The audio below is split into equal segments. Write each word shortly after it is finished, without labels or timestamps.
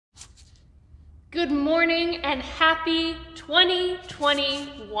Good morning and happy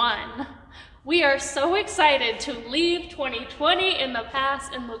 2021. We are so excited to leave 2020 in the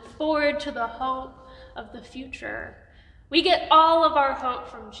past and look forward to the hope of the future. We get all of our hope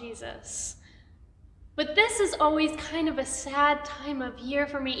from Jesus. But this is always kind of a sad time of year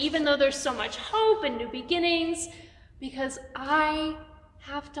for me, even though there's so much hope and new beginnings, because I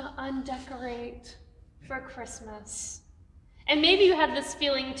have to undecorate for Christmas. And maybe you have this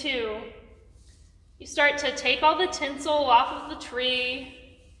feeling too. You start to take all the tinsel off of the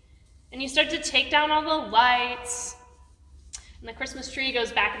tree, and you start to take down all the lights, and the Christmas tree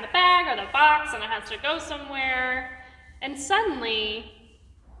goes back in the bag or the box, and it has to go somewhere, and suddenly,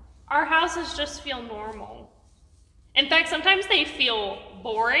 our houses just feel normal. In fact, sometimes they feel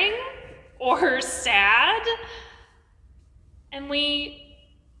boring or sad, and we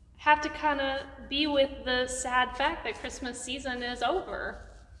have to kind of be with the sad fact that Christmas season is over,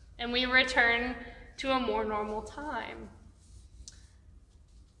 and we return to a more normal time.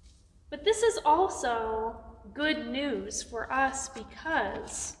 But this is also good news for us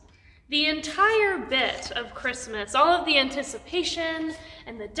because the entire bit of Christmas, all of the anticipation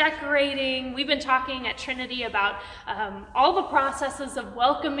and the decorating, we've been talking at Trinity about all the processes of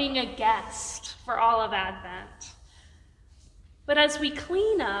welcoming a guest for all of Advent. But as we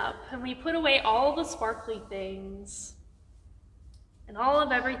clean up and we put away all the sparkly things and all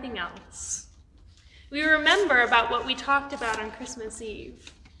of everything else, we remember about what we talked about on Christmas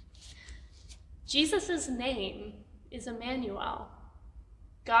Eve. Jesus' name is Emmanuel,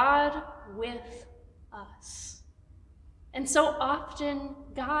 God with us. And so often,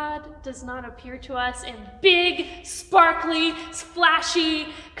 God does not appear to us in big, sparkly, splashy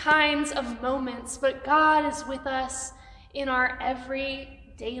kinds of moments, but God is with us in our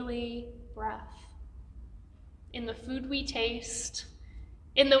every daily breath, in the food we taste,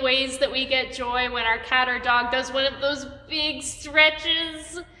 in the ways that we get joy when our cat or dog does one of those big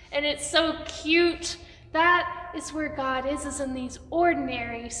stretches and it's so cute. That is where God is in these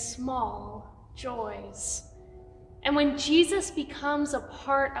ordinary, small joys. And when Jesus becomes a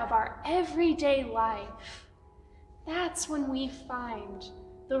part of our everyday life, that's when we find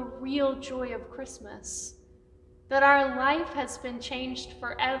the real joy of Christmas. That our life has been changed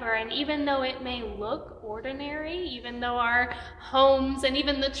forever, and even though it may look ordinary, even though our homes and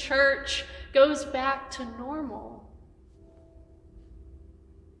even the church goes back to normal,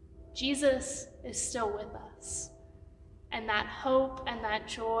 Jesus is still with us, and that hope and that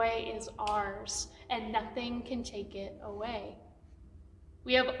joy is ours, and nothing can take it away.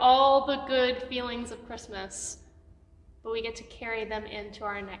 We have all the good feelings of Christmas, but we get to carry them into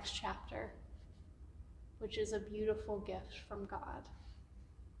our next chapter, which is a beautiful gift from God.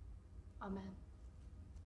 Amen.